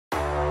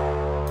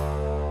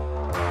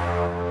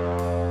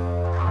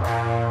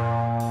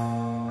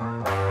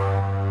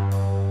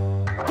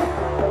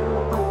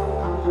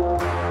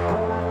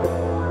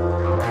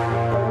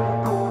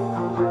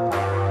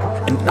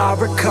I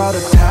recall the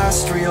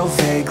past real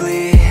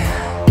vaguely.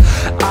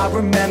 I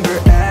remember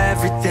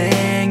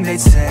everything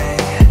they'd say.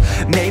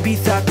 Maybe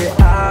thought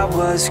that I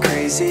was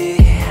crazy,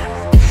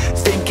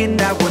 thinking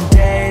that one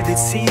day they'd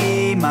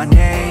see my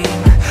name.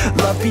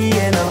 Love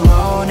being a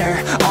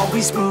loner,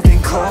 always moving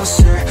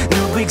closer.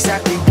 Knew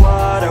exactly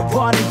what I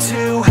wanted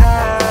to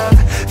have.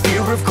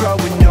 Fear of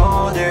growing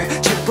older,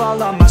 chip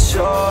all on my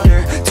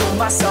shoulder. Told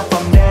myself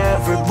I'm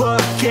never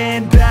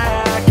looking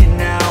back. And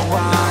now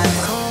I'm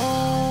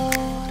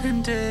cold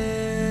and dissonant.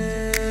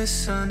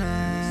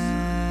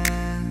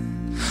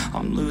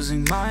 I'm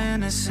losing my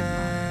innocence,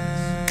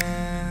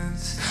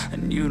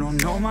 and you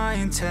don't know my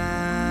intent.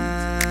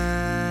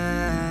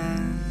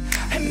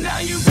 And now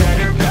you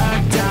better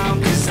back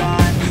down, 'cause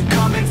I'm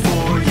coming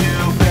for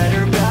you.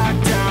 Better back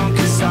down,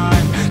 'cause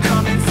I'm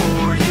coming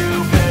for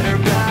you. Better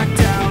back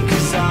down,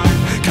 'cause I'm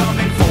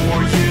coming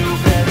for you.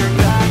 Better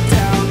back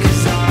down,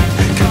 'cause I'm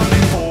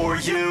coming for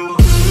you.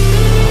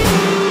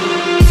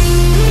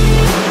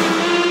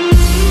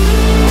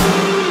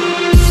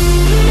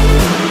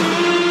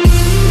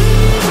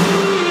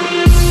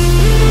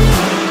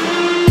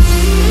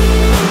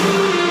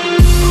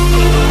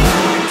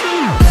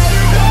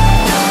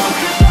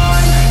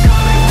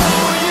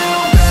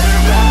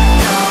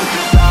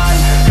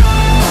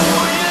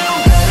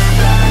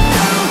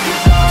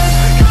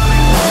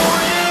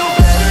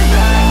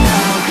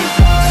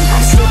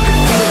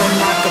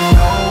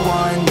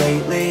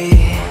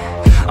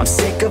 I'm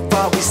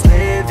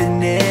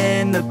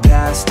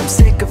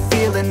sick of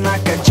feeling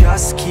like I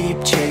just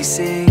keep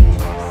chasing,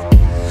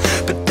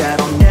 but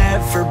that'll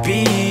never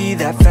be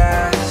that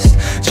fast.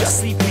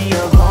 Just leave me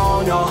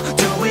alone, I'll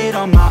do it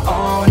on my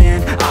own.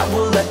 And I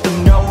will let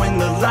them know when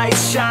the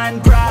lights shine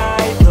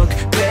bright. Look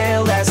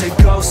pale as a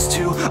ghost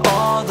to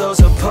all those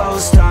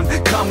opposed. I'm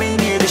coming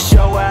here to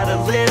show how to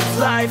live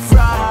life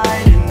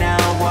right. And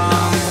now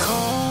I'm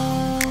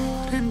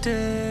cold and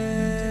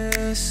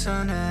dissonant.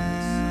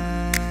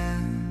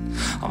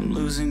 I'm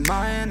losing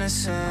my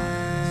innocence,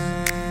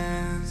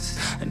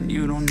 and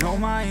you don't know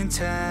my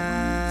intent.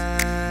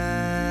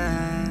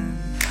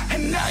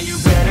 And now you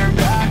better